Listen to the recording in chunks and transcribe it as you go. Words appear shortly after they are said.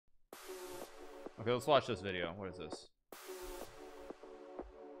Okay, let's watch this video. What is this?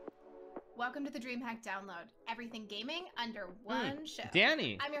 Welcome to the DreamHack Download. Everything gaming under one show.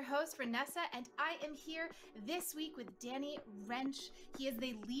 Danny. I'm your host, Vanessa, and I am here this week with Danny Wrench. He is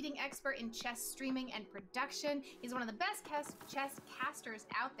the leading expert in chess streaming and production. He's one of the best chess casters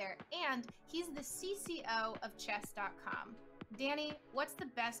out there, and he's the CCO of chess.com. Danny, what's the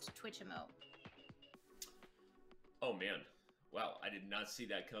best Twitch emote? Oh, man. Wow, I did not see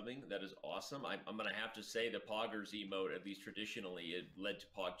that coming. That is awesome. I'm going to have to say the Poggers emote, at least traditionally, it led to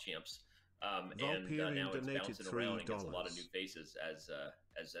PogChamps. And now it's bouncing around and gets a lot of new faces as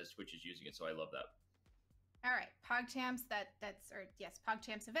Twitch is using it. So I love that. All right, PogChamps,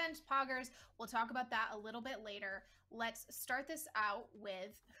 PogChamps event, Poggers. We'll talk about that a little bit later. Let's start this out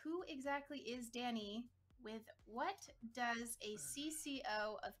with who exactly is Danny? With what does a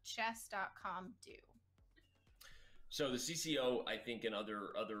CCO of chess.com do? So the CCO, I think, in other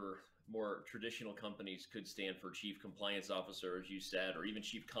more traditional companies could stand for Chief Compliance Officer, as you said, or even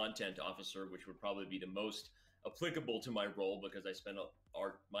Chief Content Officer, which would probably be the most applicable to my role because I spend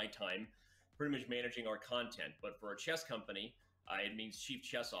my time pretty much managing our content. But for a chess company, it means Chief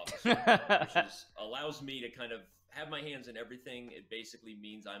Chess Officer, which allows me to kind of have my hands in everything. It basically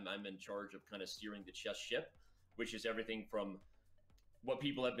means I'm in charge of kind of steering the chess ship, which is everything from what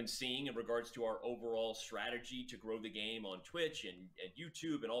people have been seeing in regards to our overall strategy to grow the game on Twitch and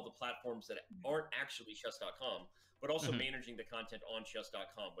YouTube and all the platforms that aren't actually chess.com, but also managing the content on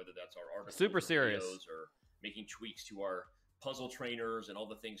chess.com, whether that's our articles, super serious, or making tweaks to our puzzle trainers and all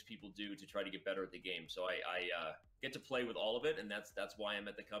the things people do to try to get better at the game. So I get to play with all of it, and that's why I'm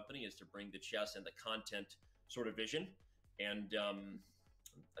at the company, is to bring the chess and the content sort of vision. And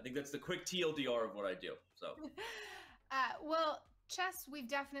I think that's the quick TLDR of what I do. So, well, chess, we've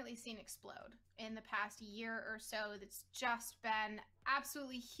definitely seen explode in the past year or so. That's just been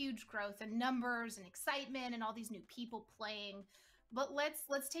absolutely huge growth in numbers and excitement and all these new people playing. But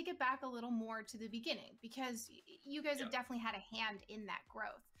let's take it back a little more to the beginning, because you guys have definitely had a hand in that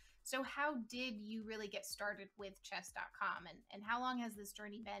growth. So how did you really get started with chess.com, and how long has this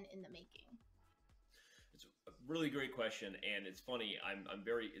journey been in the making? It's a really great question, and it's funny.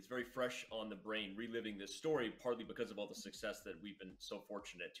 It's very fresh on the brain, reliving this story, partly because of all the success that we've been so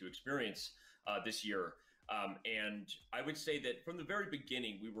fortunate to experience this year. And I would say that from the very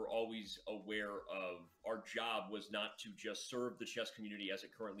beginning, we were always aware of our job was not to just serve the chess community as it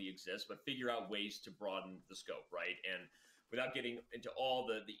currently exists, but figure out ways to broaden the scope, right? And without getting into all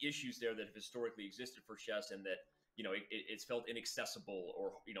the issues there that have historically existed for chess, and that it's felt inaccessible,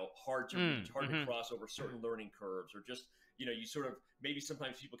 or hard to reach, hard to cross over certain learning curves, or just you sort of, maybe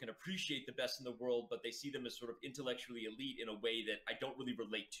sometimes people can appreciate the best in the world, but they see them as sort of intellectually elite in a way that I don't really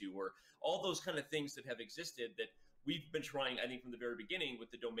relate to, or all those kind of things that have existed that we've been trying, I think, from the very beginning with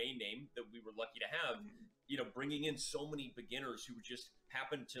the domain name that we were lucky to have, bringing in so many beginners who just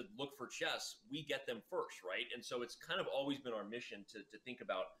happen to look for chess. We get them first, right? And so it's kind of always been our mission to think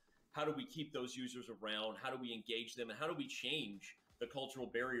about, how do we keep those users around? How do we engage them? And how do we change the cultural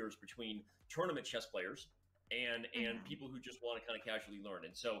barriers between tournament chess players and people who just want to kind of casually learn?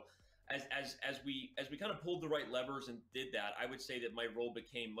 And so as we kind of pulled the right levers and did that, I would say that my role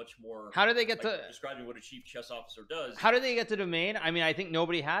became much more. How did they get to describing what a chief chess officer does? How did they get the domain? I mean, I think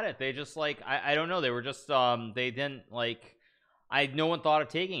nobody had it. They just I don't know. They were just they didn't no one thought of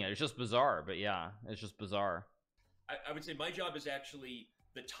taking it. It's just bizarre. But yeah, it's just bizarre. I would say my job is actually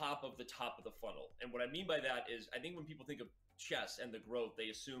the top of the funnel. And what I mean by that is, I think when people think of chess and the growth, they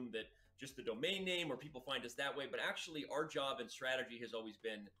assume that just the domain name, or people find us that way. But actually, our job and strategy has always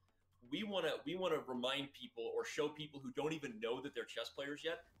been, we want to remind people, or show people who don't even know that they're chess players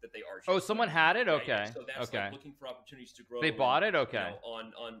yet, that they are chess players. Someone had it? Right? Okay. So that's like looking for opportunities to grow. They bought it? Okay.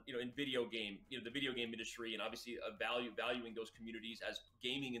 On in video game, the video game industry, and obviously valuing those communities as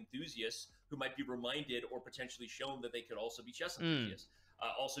gaming enthusiasts who might be reminded or potentially shown that they could also be chess enthusiasts.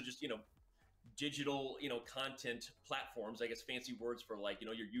 Also just, digital, content platforms, I guess, fancy words for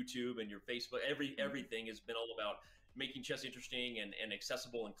your YouTube and your Facebook, everything has been all about making chess interesting and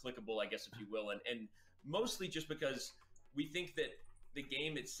accessible and clickable, I guess, if you will. And mostly just because we think that the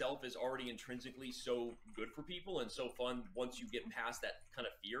game itself is already intrinsically so good for people and so fun once you get past that kind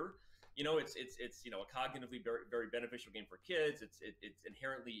of fear. It's a cognitively very, very beneficial game for kids. It's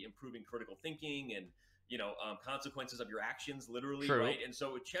inherently improving critical thinking and consequences of your actions, literally. True. Right? And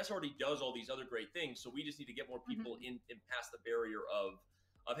so chess already does all these other great things. So we just need to get more people in past the barrier of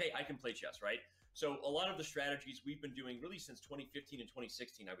hey, I can play chess, right? So a lot of the strategies we've been doing really since 2015 and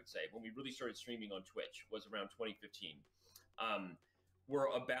 2016, I would say, when we really started streaming on Twitch, was around 2015. Were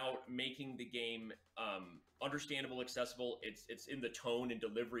about making the game understandable, accessible. It's in the tone and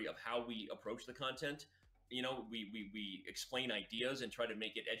delivery of how we approach the content. You know, we explain ideas and try to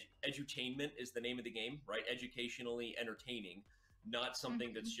make it edutainment is the name of the game, right? Educationally entertaining, not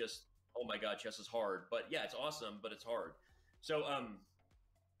something that's just, oh my god, chess is hard. But yeah, it's awesome, but it's hard. So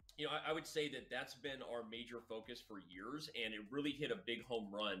you know, I would say that that's been our major focus for years, and it really hit a big home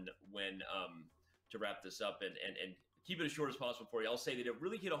run when to wrap this up and keep it as short as possible for you. I'll say that it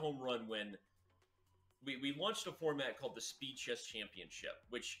really hit a home run when we launched a format called the Speed Chess Championship,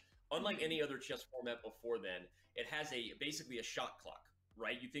 which, unlike any other chess format before then, it has basically a shot clock,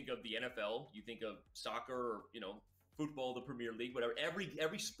 right? You think of the NFL, you think of soccer, or, you know, football, the Premier League, whatever.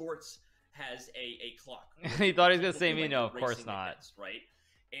 Every sports has a clock. He thought he was gonna say me. No, of course not. Events, right?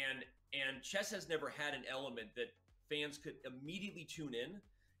 And chess has never had an element that fans could immediately tune in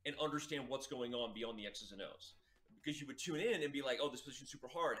and understand what's going on beyond the X's and O's. Because you would tune in and be like, oh, this position's super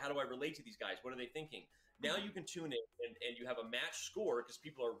hard. How do I relate to these guys? What are they thinking? Now you can tune in and you have a match score because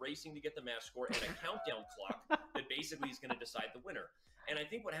people are racing to get the match score and a countdown clock that basically is going to decide the winner. And I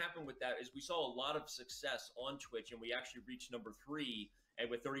think what happened with that is we saw a lot of success on Twitch, and we actually reached number 3 and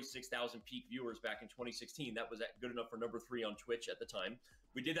with 36,000 peak viewers back in 2016. That was good enough for number 3 on Twitch at the time.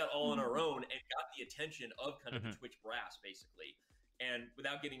 We did that all on our own and got the attention of kind of the Twitch brass, basically. And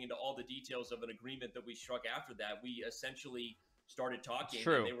without getting into all the details of an agreement that we struck after that, we essentially started talking.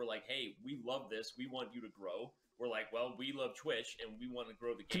 And they were like, hey, we love this. We want you to grow. We're like, well, we love Twitch and we want to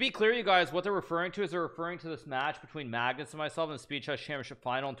grow the game. To be clear, you guys, what they're referring to is they're referring to this match between Magnus and myself in the Speed Chess Championship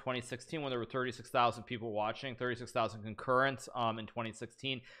final in 2016 when there were 36,000 people watching, 36,000 concurrents in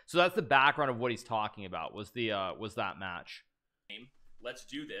 2016. So that's the background of what he's talking about, was that match. Let's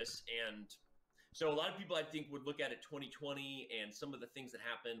do this. And so a lot of people, I think, would look at it 2020 and some of the things that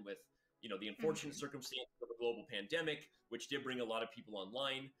happened with, you know, the unfortunate circumstances of a global pandemic, which did bring a lot of people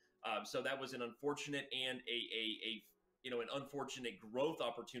online. So that was an unfortunate and an unfortunate growth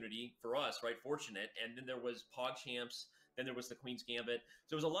opportunity for us, right? Fortunate. And then there was PogChamps, then there was the Queen's Gambit.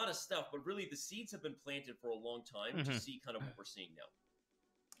 So there was a lot of stuff, but really the seeds have been planted for a long time to see kind of what we're seeing now.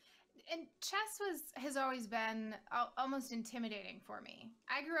 And chess has always been almost intimidating for me.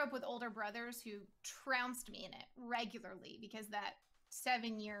 I grew up with older brothers who trounced me in it regularly because that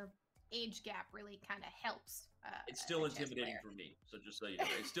 7-year age gap really kind of helps. It's still intimidating for me. So just so you know,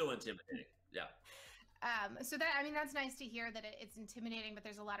 it's still intimidating. Yeah. So that, I mean, that's nice to hear that it's intimidating, but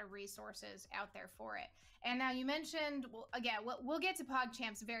there's a lot of resources out there for it. And now you mentioned, well, again, we'll get to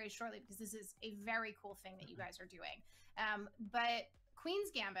PogChamps very shortly because this is a very cool thing that you guys are doing. But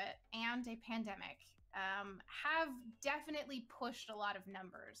Queen's Gambit and a pandemic have definitely pushed a lot of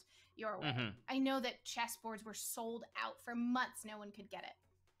numbers your way. I know that chessboards were sold out for months. No one could get it.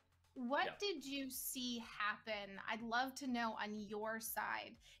 What did you see happen? I'd love to know on your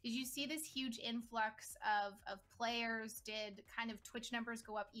side. Did you see this huge influx of players? Did kind of Twitch numbers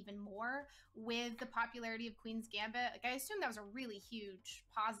go up even more with the popularity of Queen's Gambit? Like, I assume that was a really huge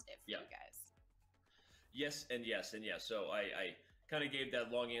positive for you guys. Yes and yes and yes. So I kind of gave that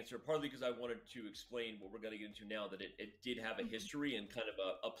long answer, partly because I wanted to explain what we're going to get into now, that it did have a history and kind of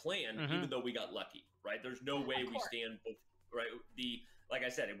a plan, even though we got lucky, right? There's no way we stand, right? Like I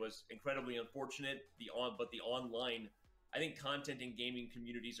said, it was incredibly unfortunate. But the online, I think, content and gaming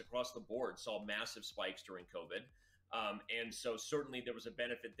communities across the board saw massive spikes during COVID. And so certainly there was a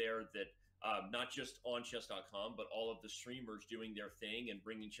benefit there that not just on chess.com, but all of the streamers doing their thing and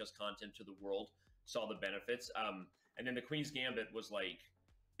bringing chess content to the world saw the benefits. And then the Queen's Gambit was like,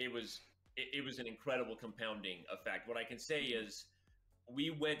 it was an incredible compounding effect. What I can say is we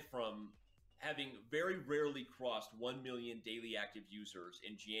went from having very rarely crossed 1 million daily active users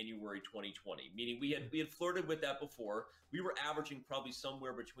in January 2020, meaning we had flirted with that before. We were averaging probably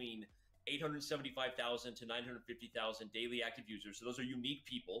somewhere between 875,000 to 950,000 daily active users. So those are unique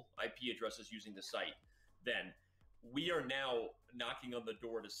people, IP addresses using the site. Then we are now knocking on the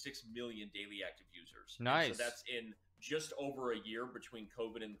door to 6 million daily active users. Nice. And so that's in just over a year between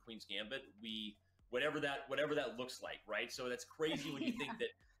COVID and Queen's Gambit. Whatever that looks like, right? So that's crazy when you think that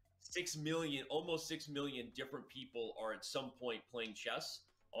 6 million, almost 6 million different people are at some point playing chess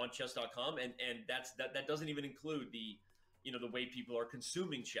on chess.com. And that doesn't even include the way people are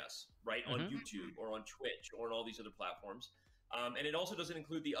consuming chess, right? On YouTube or on Twitch or on all these other platforms. And it also doesn't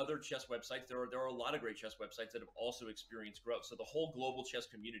include the other chess websites. There are a lot of great chess websites that have also experienced growth. So the whole global chess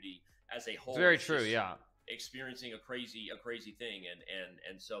community as a whole, it's very true, experiencing a crazy thing.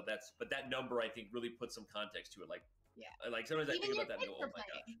 And so but that number, I think, really puts some context to it. Like sometimes I think about that and go, oh my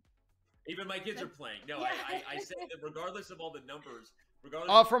gosh. Even my kids are playing. No, I said that regardless of all the numbers,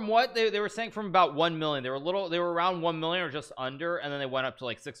 from what they were saying, from about 1 million, they were around 1 million or just under, and then they went up to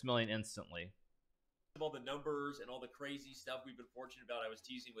like 6 million instantly. of all the numbers and all the crazy stuff we've been fortunate about, I was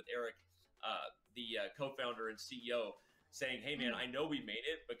teasing with Eric, the co-founder and CEO, saying, hey man, I know we made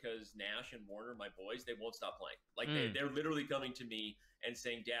it because Nash and Warner, my boys, they won't stop playing. Like they're literally coming to me and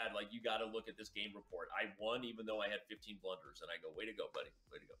saying, Dad, like you got to look at this game report. I won even though I had 15 blunders. And I go, way to go, buddy.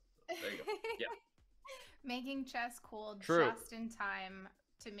 Way to go. So, there you go. Yeah. Making chess cool True. just in time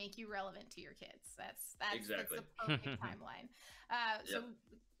to make you relevant to your kids. That's Exactly. the perfect timeline. So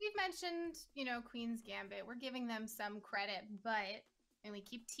we've mentioned, Queen's Gambit. We're giving them some credit, but and we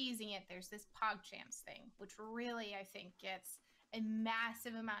keep teasing it, there's this PogChamps thing, which really, I think, gets a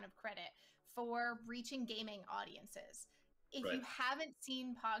massive amount of credit for reaching gaming audiences. If you haven't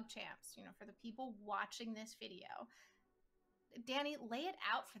seen PogChamps, for the people watching this video, Danny, lay it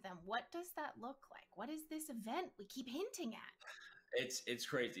out for them. What does that look like? What is this event we keep hinting at? It's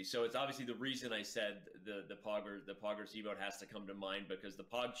crazy. So it's obviously the reason I said the Poggers emote has to come to mind, because the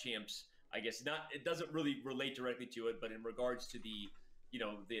PogChamps, I guess it doesn't really relate directly to it, but in regards to the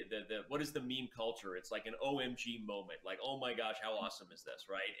what is the meme culture? It's like an OMG moment. Like, oh my gosh, how awesome is this,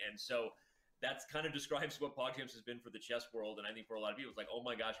 right? And so that's kind of describes what PogChamps has been for the chess world. And I think for a lot of people, it's like, oh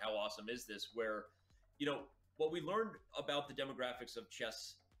my gosh, how awesome is this? Where, what we learned about the demographics of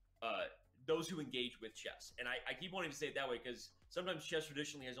chess, those who engage with chess. And I keep wanting to say it that way because sometimes chess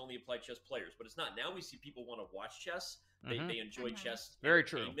traditionally has only applied chess players, but it's not. Now we see people want to watch chess. They enjoy chess. Very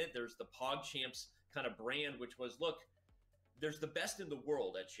true. There's the PogChamps kind of brand, which was, look, there's the best in the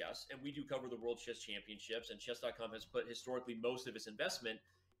world at chess, and we do cover the World Chess Championships, and Chess.com has put historically most of its investment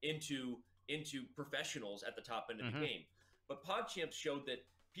into professionals at the top end of the game. But PogChamps showed that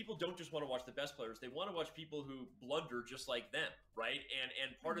people don't just want to watch the best players; they want to watch people who blunder just like them, right?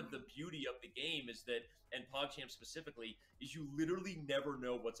 And part of the beauty of the game is that, and PogChamps specifically, is you literally never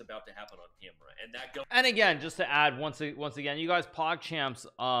know what's about to happen on camera, and that goes. And again, just to add once again, you guys,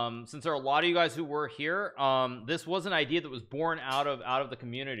 PogChamps, since there are a lot of you guys who were here, this was an idea that was born out of the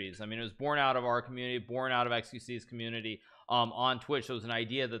communities. I mean, it was born out of our community, born out of XQC's community on Twitch. So it was an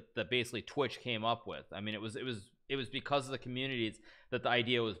idea that basically Twitch came up with. I mean, it was because of the communities that the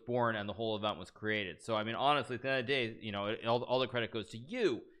idea was born and the whole event was created. So I mean, honestly, at the end of the day, all the credit goes to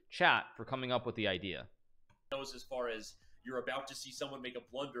you, chat, for coming up with the idea. As far as you're about to see someone make a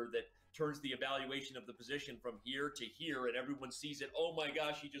blunder that turns the evaluation of the position from here to here, and everyone sees it. Oh my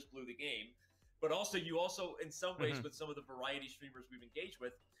gosh, he just blew the game. But also, you also, in some ways, with some of the variety streamers we've engaged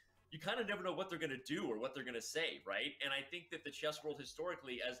with, you kind of never know what they're going to do or what they're going to say, right? And I think that the chess world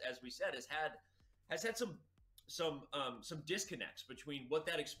historically, as we said, has had some disconnects between what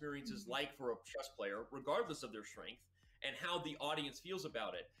that experience is like for a chess player, regardless of their strength, and how the audience feels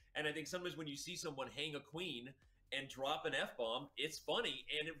about it. And I think sometimes when you see someone hang a queen and drop an F-bomb, it's funny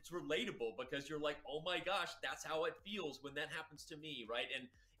and it's relatable because you're like, oh my gosh, that's how it feels when that happens to me, right? And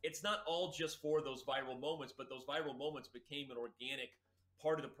it's not all just for those viral moments, but those viral moments became an organic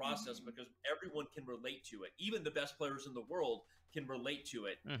part of the process because everyone can relate to it. Even the best players in the world can relate to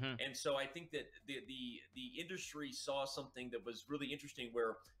it. And so I think that the industry saw something that was really interesting,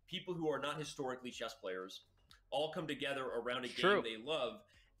 where people who are not historically chess players all come together around a game they love.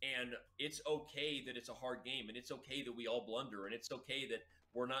 And it's okay that it's a hard game, and it's okay that we all blunder, and it's okay that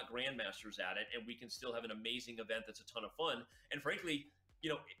we're not grandmasters at it, and we can still have an amazing event that's a ton of fun. And frankly,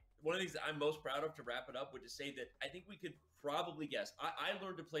 one of the things that I'm most proud of, to wrap it up, would to say that I think we could probably guess. I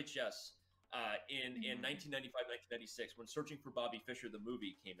learned to play chess in 1995, 1996, when Searching for Bobby Fischer, the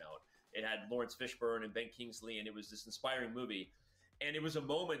movie, came out. It had Lawrence Fishburne and Ben Kingsley, and it was this inspiring movie. And it was a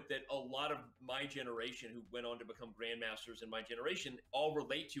moment that a lot of my generation, who went on to become grandmasters in my generation, all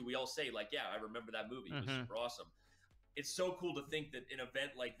relate to. We all say, like, yeah, I remember that movie. It was super awesome. It's so cool to think that an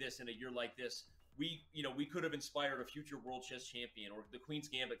event like this, in a year like this, we could have inspired a future world chess champion, or the Queen's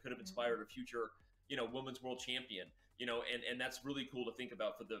Gambit could have inspired a future, women's world champion, and that's really cool to think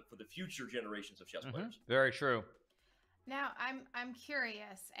about for the future generations of chess players. Very true. Now, I'm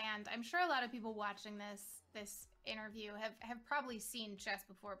curious, and I'm sure a lot of people watching this interview have probably seen chess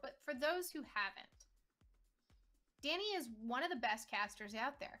before, but for those who haven't, Danny is one of the best casters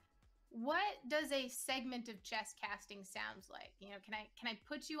out there. What does a segment of chess casting sounds like? Can I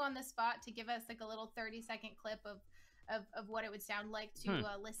put you on the spot to give us like a little 30-second clip of what it would sound like to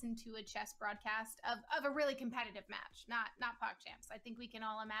listen to a chess broadcast of a really competitive match, not PogChamps? I think we can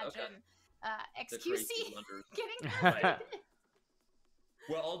all imagine XQC getting right.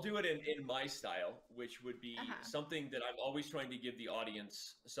 Well, I'll do it in my style, which would be something that I'm always trying to give the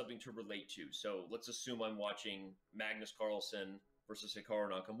audience something to relate to. So let's assume I'm watching Magnus Carlsen versus Hikaru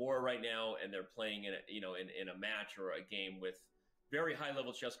Nakamura right now, and they're playing in a match or a game with very high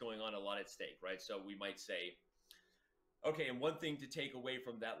level chess going on, a lot at stake, right? So we might say, Okay, and one thing to take away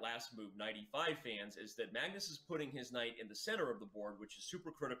from that last move, 95 fans, is that Magnus is putting his knight in the center of the board, which is super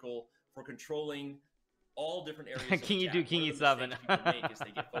critical for controlling all different areas of Can you attack. do King One of the E7? mistakes people make is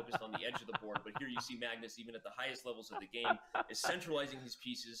they get focused on the edge of the board, but here you see Magnus, even at the highest levels of the game, is centralizing his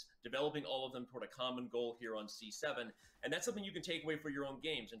pieces, developing all of them toward a common goal here on C7, and that's something you can take away for your own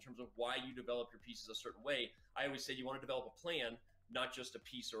games in terms of why you develop your pieces a certain way. I always say you want to develop a plan, not just a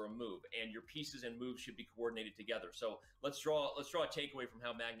piece or a move, and your pieces and moves should be coordinated together. So let's draw a takeaway from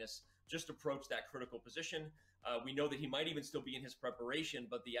how Magnus just approached that critical position. We know that he might even still be in his preparation,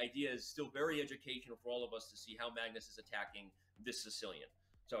 but the idea is still very educational for all of us to see how Magnus is attacking this Sicilian.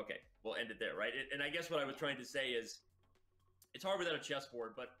 So, okay, we'll end it there, right? And I guess what I was trying to say is it's hard without a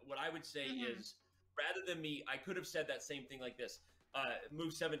chessboard, but what I would say is rather than me, I could have said that same thing like this.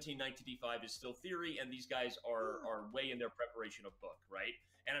 Move 17, knight to d5 is still theory, and these guys are way in their preparation of book, right?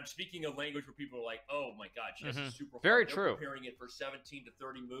 And I'm speaking a language where people are like, oh my God, chess is super hard. Very They're true. preparing it for 17 to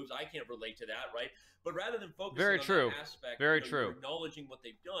 30 moves. I can't relate to that, right? But rather than focusing Very on true. that aspect, Very you know, true. you're acknowledging what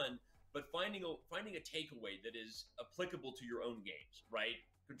they've done, but finding a takeaway that is applicable to your own games, right?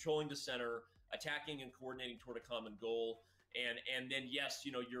 Controlling the center, attacking and coordinating toward a common goal. And then yes,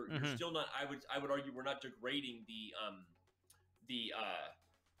 you know, you're still not, I would argue we're not degrading the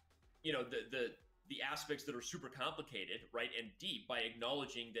aspects that are super complicated, right, and deep by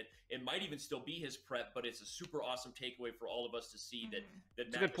acknowledging that it might even still be his prep, but it's a super awesome takeaway for all of us to see that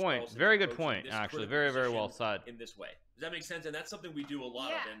That's a good point. Very good point, actually. Very, very well said. In this way. Does that make sense? And that's something we do a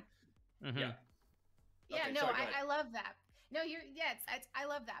lot of. And Yeah, Okay, no, sorry, I love that. No, I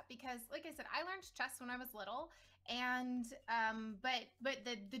love that because, like I said, I learned chess when I was little, and but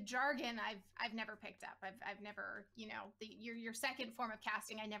the jargon I've never picked up. I've never, you know, your second form of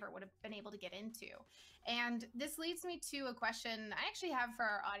casting I never would have been able to get into. And this leads me to a question I actually have for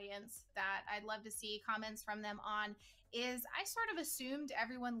our audience that I'd love to see comments from them on. Is I sort of assumed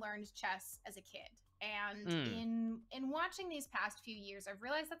everyone learned chess as a kid. And in watching these past few years, I've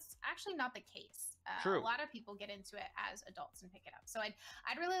realized that's actually not the case. True. A lot of people get into it as adults and pick it up. So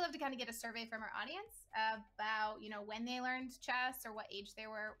I'd really love to kind of get a survey from our audience about, you know, when they learned chess or what age they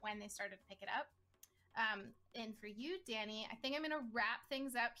were when they started to pick it up. And for you, Danny, I think I'm going to wrap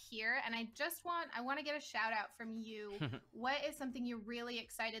things up here. And I want to get a shout out from you. What is something you're really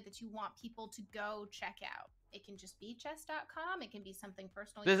excited that you want people to go check out? It can just be chess.com. It can be something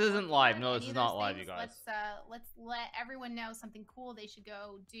personal. This isn't live. No, this is not live, you guys. Let's let everyone know something cool they should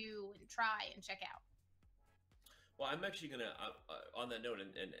go do and try and check out. Well, I'm actually going to, on that note,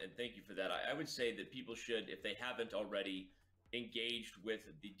 and thank you for that, I would say that people should, if they haven't already engaged with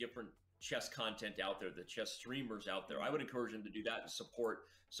the different chess content out there, the chess streamers out there, I would encourage them to do that and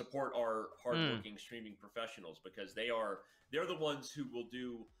support our hardworking streaming professionals, because they're the ones who will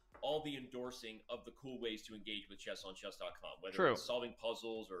do all the endorsing of the cool ways to engage with chess on chess.com, whether it's solving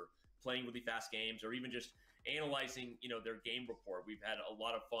puzzles or playing really fast games or even just analyzing, you know, their game report. We've had a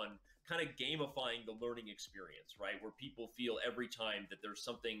lot of fun kind of gamifying the learning experience, right? Where people feel every time that there's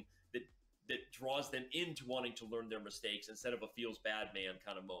something that draws them into wanting to learn their mistakes instead of a feels bad man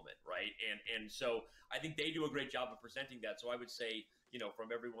kind of moment, right? And so I think they do a great job of presenting that. So I would say, you know, from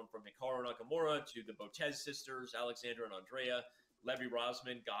everyone from Hikaru Nakamura to the Botez sisters, Alexandra and Andrea, Levy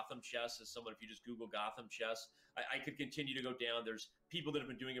Rosman, Gotham Chess is someone, if you just Google Gotham Chess, I could continue to go down. There's people that have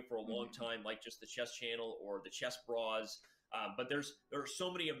been doing it for a long time, like just the Chess Channel or the Chess Bras. But there are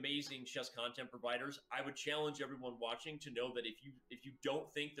so many amazing chess content providers. I would challenge everyone watching to know that if you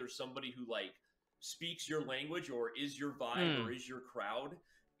don't think there's somebody who like speaks your language or is your vibe or is your crowd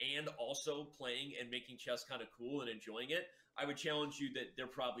and also playing and making chess kind of cool and enjoying it, I would challenge you that there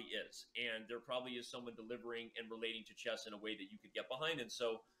probably is. And there probably is someone delivering and relating to chess in a way that you could get behind. And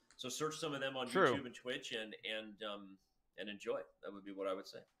so search some of them on YouTube and Twitch and enjoy. That would be what I would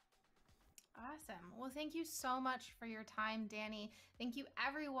say. Awesome. Well, thank you so much for your time, Danny. Thank you,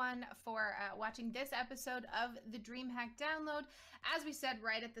 everyone, for watching this episode of the DreamHack Download. As we said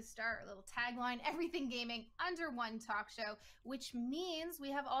right at the start, a little tagline, everything gaming under one talk show, which means we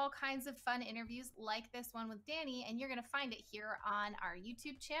have all kinds of fun interviews like this one with Danny, and you're going to find it here on our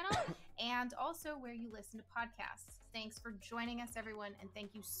YouTube channel and also where you listen to podcasts. Thanks for joining us, everyone, and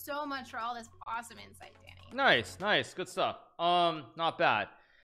thank you so much for all this awesome insight, Danny. Nice. Good stuff. Not bad.